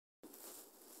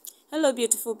Hello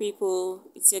beautiful people,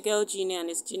 it's your girl Jeannie and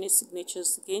it's Jeannie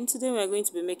Signatures again. Today we are going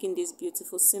to be making this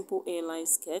beautiful simple airline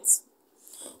skirt.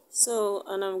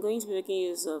 And I'm going to be making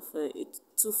use of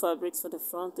two fabrics for the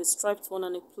front, a striped one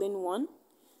and a plain one.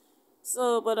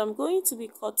 But I'm going to be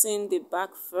cutting the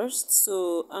back first,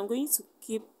 so I'm going to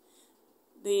keep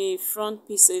the front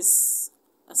pieces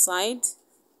aside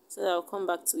so that I'll come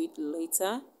back to it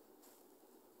later.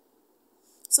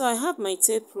 So I have my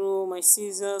tape rule, my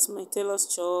scissors, my tailor's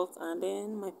chalk, and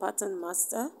then my pattern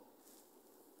master.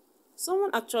 Someone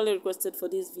actually requested for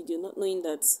this video, not knowing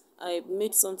that I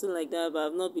made something like that, but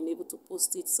I've not been able to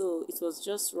post it, so it was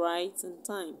just right in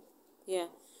time. Yeah,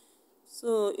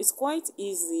 so it's quite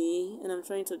easy, and I'm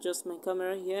trying to adjust my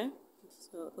camera here.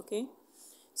 So okay,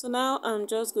 so now I'm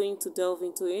just going to delve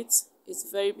into it. It's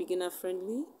very beginner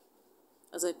friendly,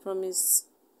 as I promised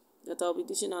that I'll be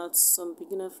dishing out some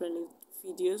beginner friendly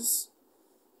videos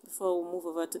before we move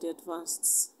over to the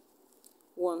advanced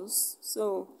ones.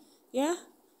 So yeah,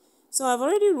 so I've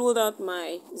already ruled out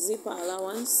my zipper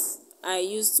allowance. I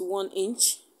used 1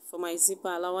 inch for my zipper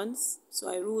allowance,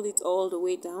 so I ruled it all the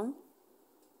way down.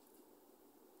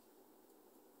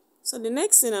 So the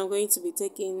next thing I'm going to be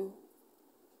taking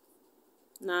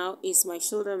now is my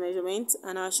shoulder measurement,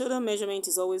 and our shoulder measurement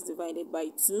is always divided by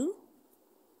 2.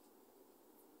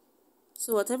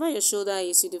 So whatever your shoulder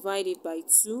is, you divide it by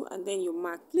 2 and then you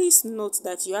mark. Please note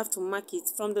that you have to mark it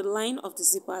from the line of the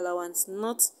zipper allowance,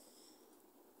 not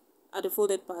at the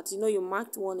folded part. You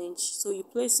marked 1 inch, so you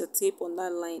place your tape on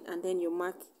that line and then you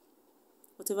mark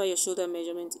whatever your shoulder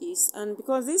measurement is. And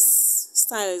because this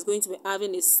style is going to be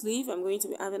having a sleeve, I'm going to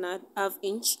be having a ½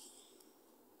 inch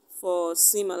for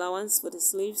seam allowance for the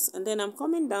sleeves, and then I'm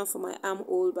coming down for my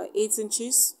armhole by 8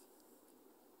 inches,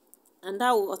 and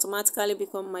that will automatically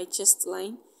become my chest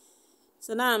line.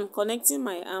 So now I'm connecting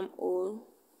my armhole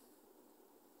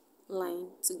line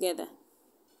together.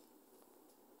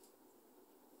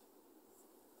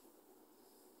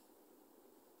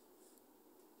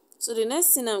 So the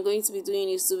next thing I'm going to be doing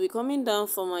is to be coming down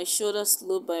for my shoulder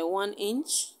slope by 1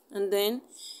 inch, and then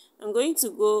I'm going to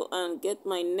go and get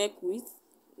my neck width.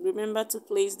 Remember to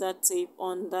place that tape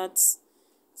on that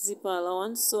zipper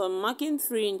allowance. So I'm marking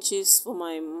 3 inches for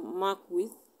my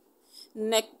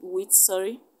neck width,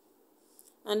 sorry.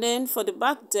 And then for the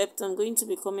back depth, I'm going to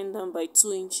be coming down by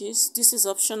 2 inches. This is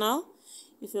optional.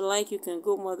 If you like, you can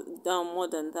go down more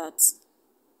than that.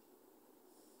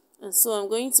 And so I'm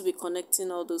going to be connecting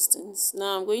all those things.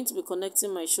 Now I'm going to be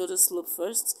connecting my shoulder slope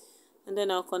first, and then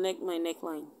I'll connect my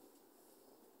neckline.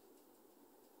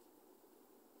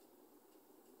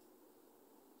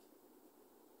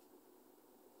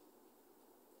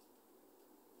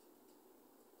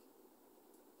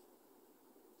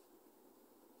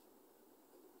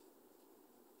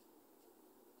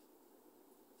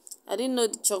 I didn't know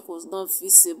the chalk was not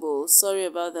visible. Sorry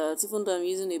about that, even though I'm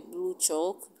using a blue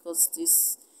chalk because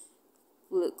this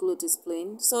cloth is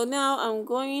plain. So now I'm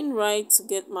going right to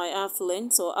get my half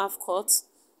length or half cut,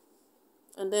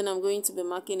 and then I'm going to be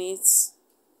marking it.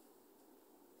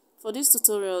 For this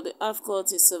tutorial, the half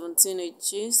cut is 17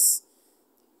 inches.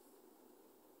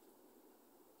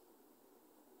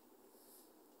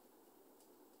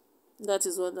 That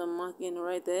is what I'm marking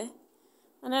right there.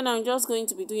 And then I'm just going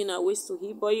to be doing a waist to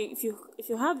hip. But if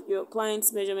you have your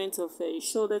client's measurement of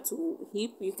shoulder to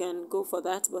hip, you can go for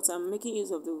that. But I'm making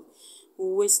use of the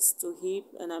waist to hip,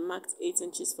 and I marked 8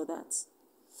 inches for that.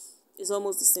 It's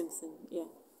almost the same thing, yeah.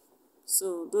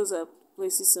 So those are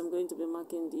places I'm going to be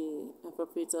marking the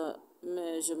appropriate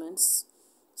measurements.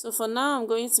 So for now, I'm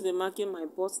going to be marking my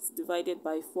bust divided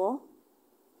by 4.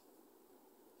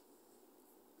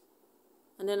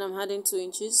 And then I'm adding 2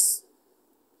 inches.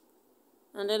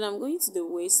 And then I'm going to the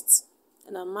waist,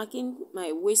 and I'm marking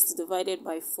my waist divided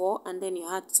by 4, and then you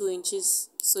add 2 inches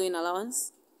sewing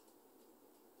allowance.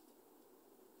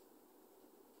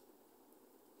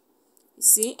 You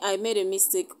see, I made a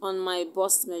mistake on my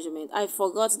bust measurement. I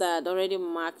forgot that I had already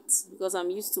marked, because I'm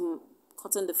used to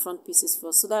cutting the front pieces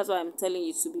first. So that's why I'm telling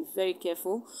you to be very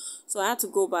careful. So I had to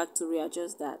go back to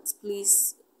readjust that.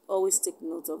 Please always take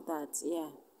note of that, yeah.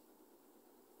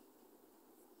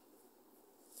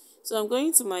 So I'm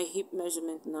going to my hip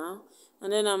measurement now,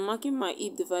 and then I'm marking my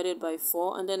hip divided by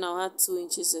 4, and then I'll add 2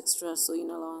 inches extra sewing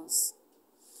allowance.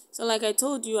 So like I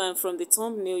told you, and from the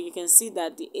thumbnail, you can see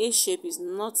that the A shape is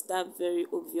not that very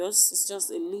obvious. It's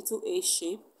just a little A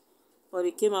shape, but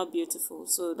it came out beautiful.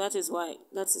 So that is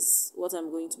what I'm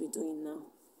going to be doing now.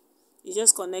 You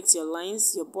just connect your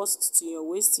lines, your bust to your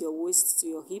waist to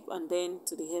your hip, and then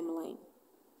to the hemline.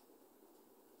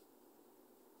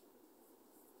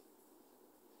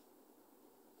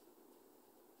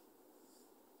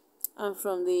 and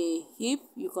from the hip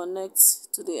you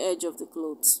connect to the edge of the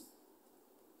clothes,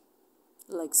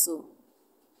 like so.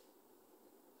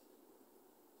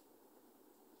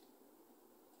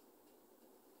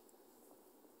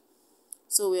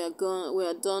 So we are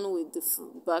done with the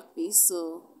back piece,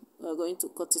 so we are going to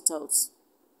cut it out.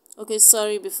 Okay,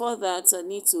 sorry, before that I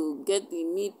need to get the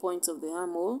midpoint of the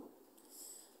armhole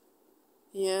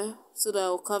here, so that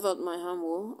I'll carve out my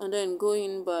armhole and then go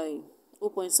in by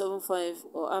 0.75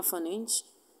 or half an inch,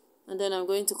 and then I'm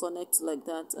going to connect like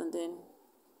that, and then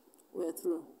we're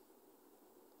through.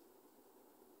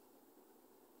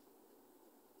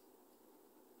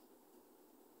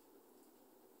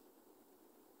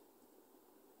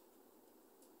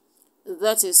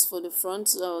 That is for the front.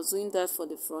 I was doing that for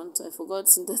the front. I forgot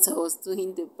that I was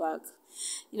doing the back.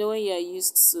 You know, when you are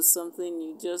used to something,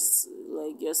 you just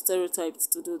like you're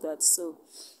stereotyped to do that. So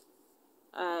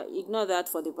ignore that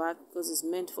for the back because it's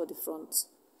meant for the front.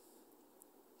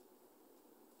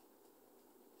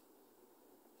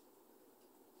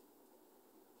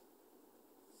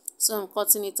 So I'm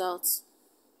cutting it out.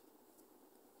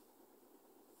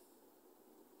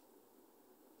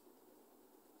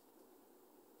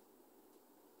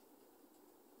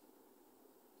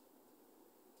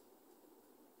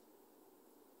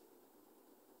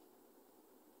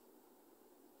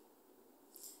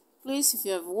 Please, if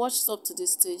you have watched up to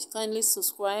this stage, kindly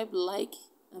subscribe, like,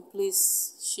 and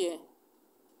please share.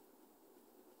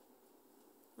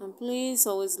 And please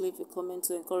always leave a comment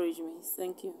to encourage me.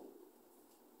 Thank you.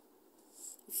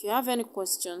 If you have any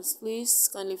questions, please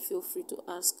kindly feel free to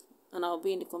ask, and I'll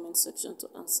be in the comment section to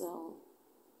answer all.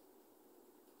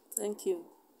 Thank you.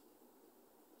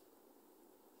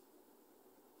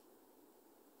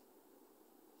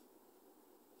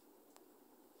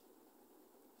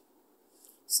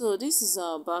 So this is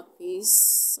our back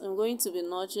piece. I'm going to be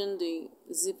notching the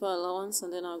zipper allowance,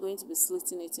 and then I'm going to be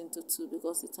slitting it into two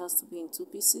because it has to be in two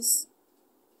pieces.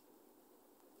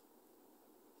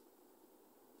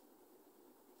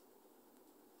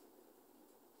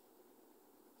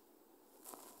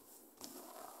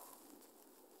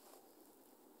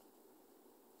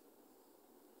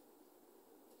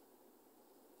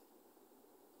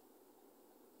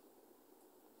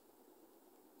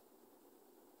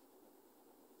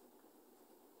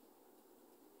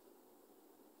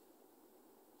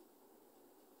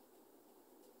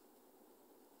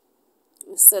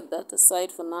 We set that aside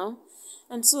for now,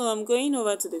 and so I'm going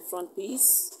over to the front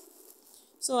piece.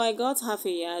 So I got half a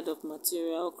yard of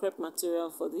material, crepe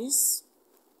material for this.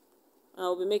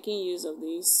 I'll be making use of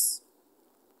this.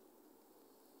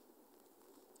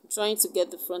 I'm trying to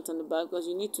get the front and the back because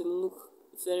you need to look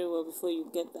very well before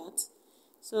you get that.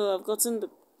 So I've gotten the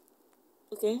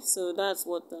okay, so that's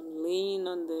what I'm laying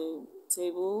on the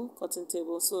table, cutting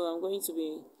table. So I'm going to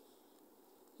be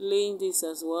laying this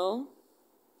as well.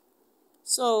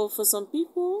 So for some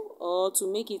people, or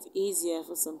to make it easier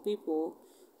for some people,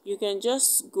 you can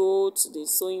just go to the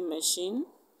sewing machine,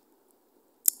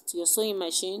 to your sewing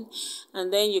machine,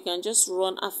 and then you can just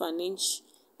run half an inch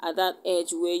at that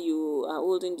edge where you are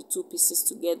holding the two pieces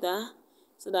together,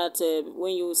 so that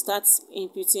when you start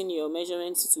inputting your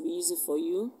measurements, it will be easy for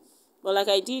you. But like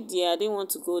I did here, I didn't want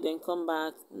to go then come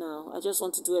back. Now I just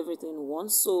want to do everything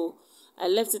once, so I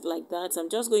left it like that. I'm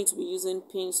just going to be using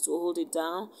pins to hold it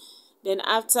down. Then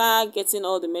after getting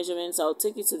all the measurements, I'll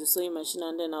take it to the sewing machine,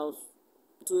 and then I'll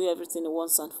do everything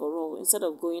once and for all instead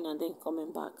of going and then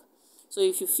coming back. So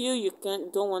if you feel you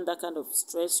don't want that kind of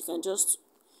stress, you can just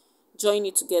join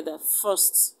it together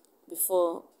first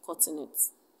before cutting it.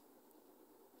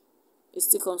 It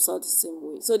still comes out the same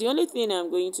way. So the only thing I'm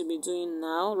going to be doing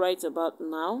now, right about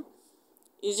now,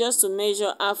 is just to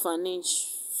measure half an inch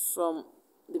from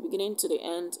the beginning to the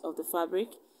end of the fabric.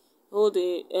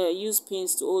 Use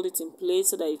pins to hold it in place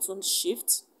so that it won't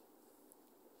shift,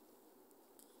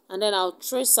 and then I'll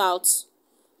trace out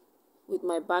with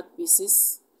my back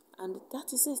pieces, and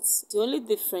that is it. The only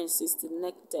difference is the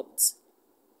neck depth.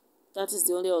 That is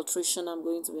the only alteration I'm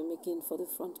going to be making for the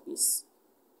front piece.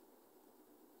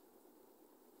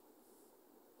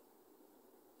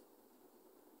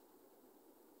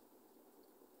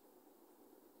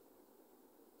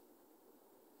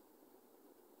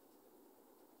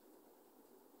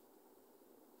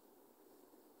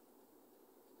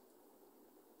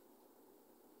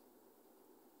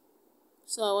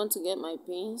 So I want to get my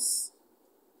pins.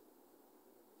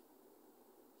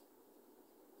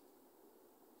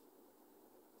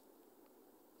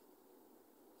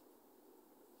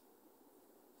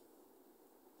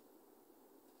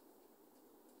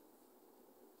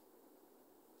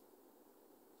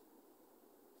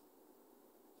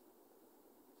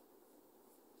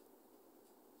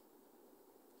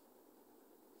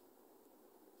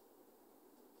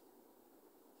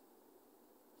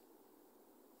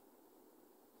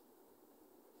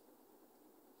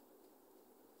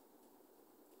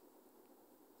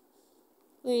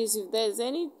 Please, if there's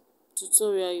any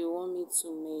tutorial you want me to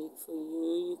make for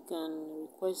you, you can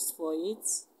request for it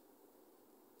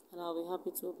and I'll be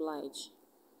happy to oblige.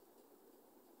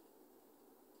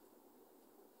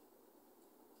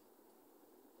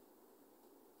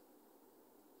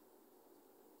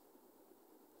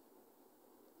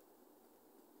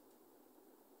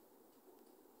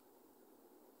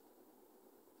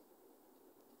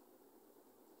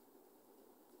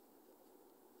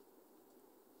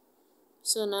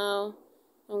 So now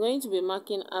I'm going to be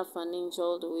marking half an inch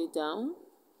all the way down.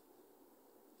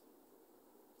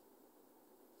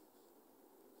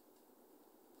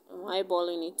 I'm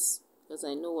eyeballing it because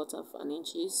I know what half an inch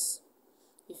is.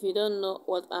 If you don't know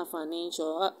what half an inch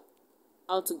or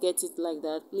how to get it like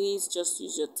that, please just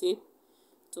use your tape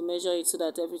to measure it so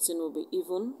that everything will be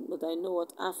even. But I know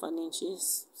what half an inch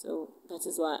is, so that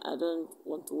is why I don't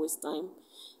want to waste time.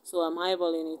 So I'm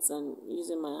eyeballing it and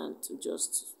using my hand to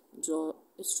just draw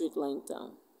a straight line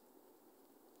down.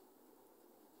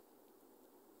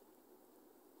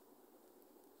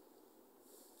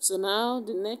 So now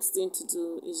the next thing to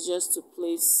do is just to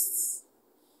place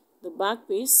the back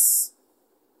piece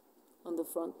on the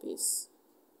front piece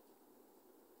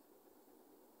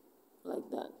like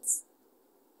that.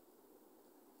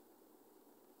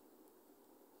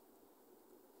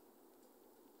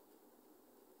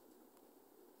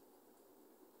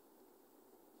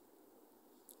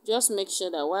 Just make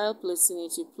sure that while placing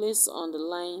it, you place on the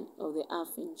line of the half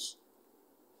inch.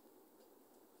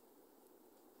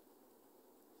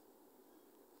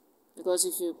 Because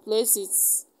if you place it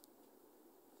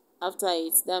after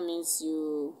it, that means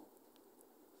you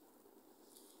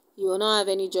will not have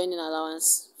any joining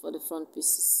allowance for the front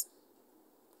pieces.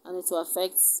 And it will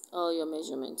affect all your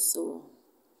measurements. So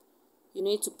you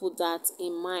need to put that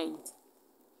in mind.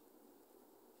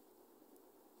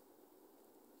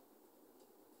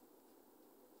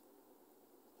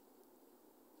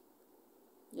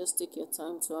 Just take your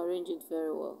time to arrange it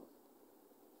very well.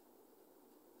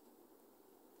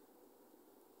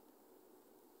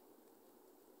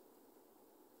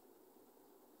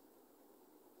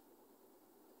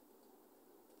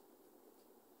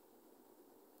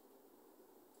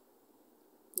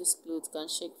 This cloth can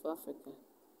shake for Africa.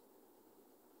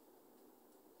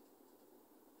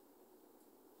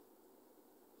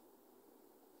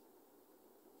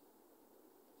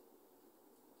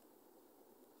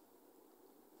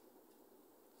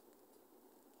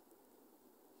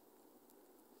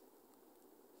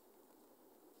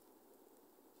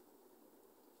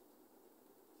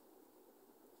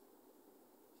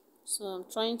 So I'm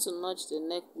trying to notch the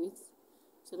neck width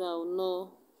so that I'll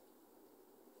know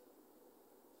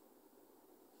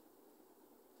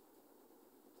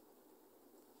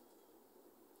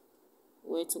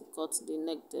where to cut the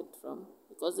neck depth from,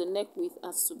 because the neck width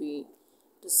has to be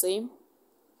the same.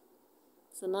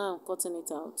 So now I'm cutting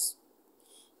it out.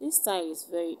 This style is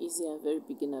very easy and very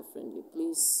beginner friendly.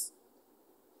 Please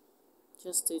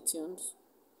just stay tuned.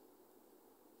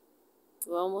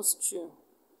 We're almost through.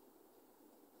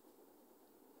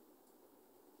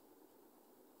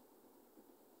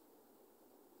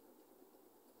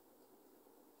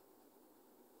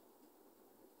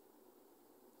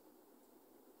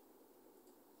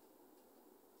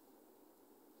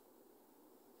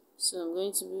 So I'm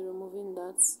going to be removing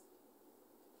that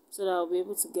so that I'll be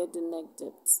able to get the neck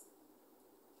depth.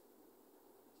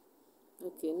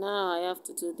 Okay, now I have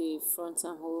to do the front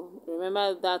armhole.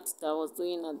 Remember that I was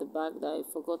doing at the back that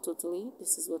I forgot totally?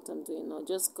 This is what I'm doing now.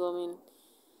 Just coming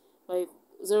by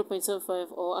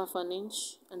 0.75 or half an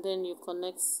inch, and then you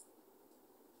connect,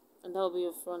 and that will be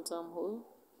your front armhole.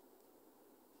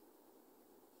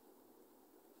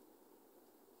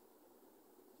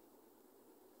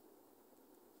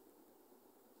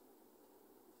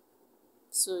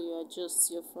 So you adjust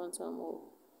your front armhole.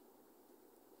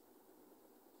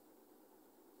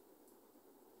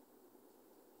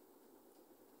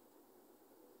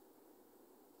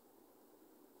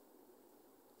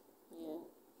 Yeah.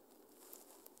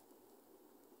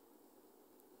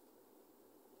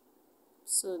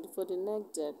 So for the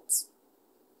neck depth,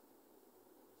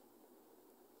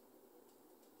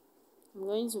 I'm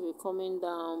going to be coming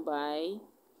down by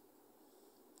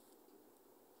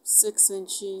 6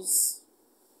 inches.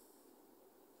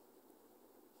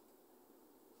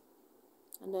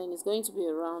 And then it's going to be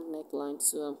a round neckline,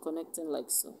 so I'm connecting like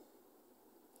so.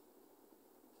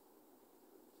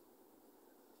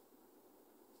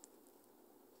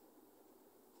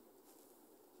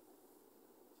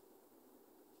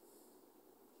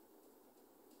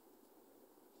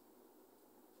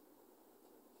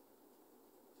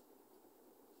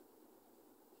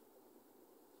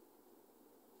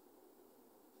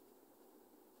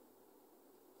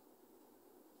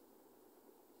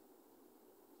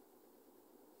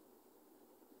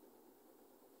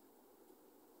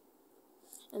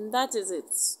 And that is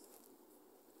it.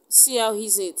 See how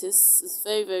easy it is? It's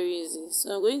very, very easy.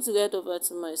 So I'm going to get over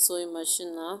to my sewing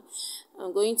machine now.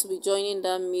 I'm going to be joining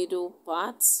that middle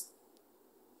part.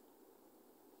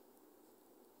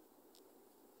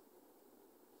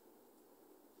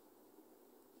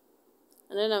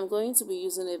 And then I'm going to be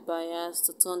using a bias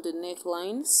to turn the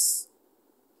necklines.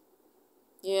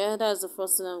 Yeah, that's the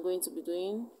first thing I'm going to be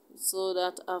doing. Sew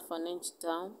that half an inch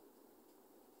down.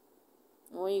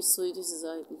 And when you sew it, this is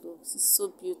how it looks. It's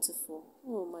so beautiful.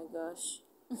 Oh my gosh.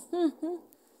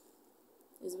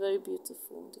 It's very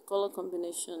beautiful. The color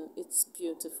combination, it's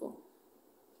beautiful.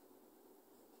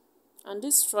 And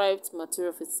this striped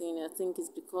material fitting, I think it's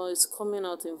because it's coming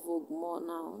out in vogue more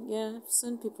now. Yeah, I've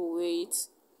seen people wear it.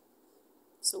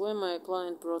 So when my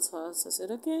client brought hers, I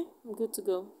said, okay, I'm good to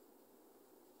go.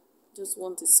 Just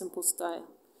want a simple style.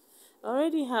 I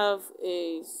already have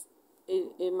a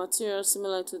material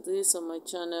similar to this on my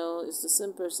channel. It's the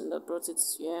same person that brought it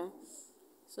here.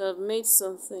 So I've made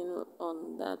something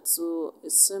on that too. A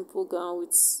simple gown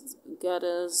with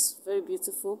gathers. Very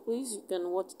beautiful. Please, you can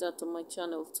watch that on my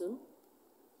channel too.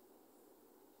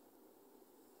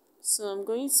 So I'm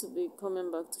going to be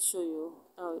coming back to show you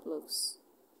how it looks.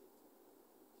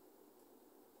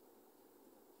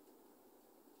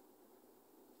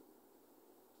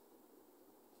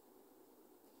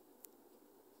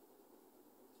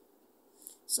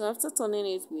 So after turning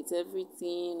it with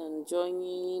everything and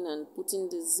joining and putting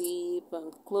the zip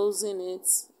and closing it,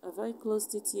 have I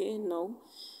closed it here? No.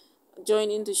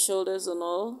 Joining the shoulders and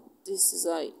all, this is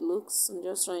how it looks. I'm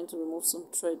just trying to remove some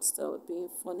threads that were being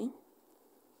funny.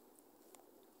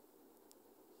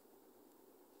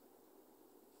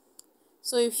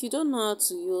 So if you don't know how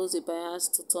to use a bias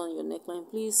to turn your neckline,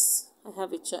 please, I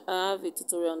have a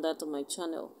tutorial on that on my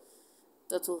channel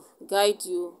that will guide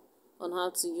you on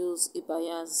how to use a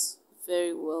bias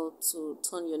very well to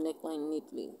turn your neckline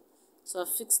neatly. So I've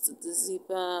fixed the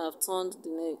zipper, I've turned the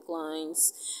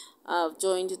necklines, I've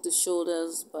joined the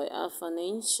shoulders by half an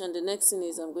inch, and the next thing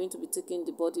is I'm going to be taking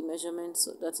the body measurement,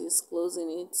 so that is closing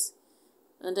it,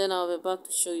 and then I'll be back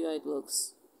to show you how it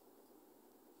looks.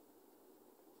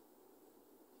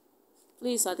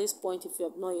 Please, at this point, if you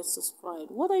have not yet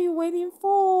subscribed, what are you waiting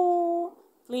for?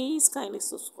 Please kindly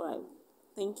subscribe.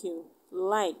 Thank you.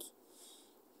 Like,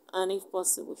 and if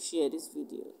possible, share this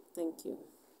video. Thank you.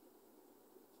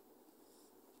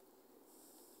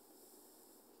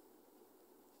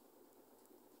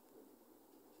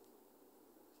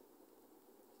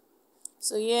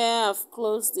 So yeah, I've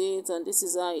closed it, and this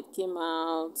is how it came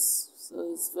out.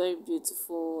 So it's very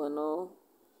beautiful and all.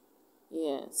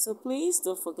 Yeah, so please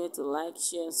don't forget to like,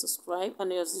 share, and subscribe.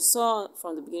 And as you saw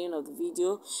from the beginning of the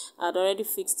video, I'd already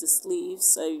fixed the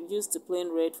sleeves. I used the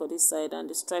plain red for this side and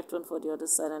the striped one for the other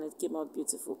side, and it came out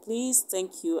beautiful. Please,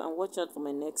 thank you, and watch out for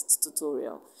my next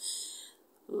tutorial.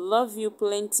 Love you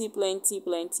plenty, plenty,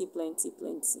 plenty, plenty,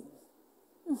 plenty.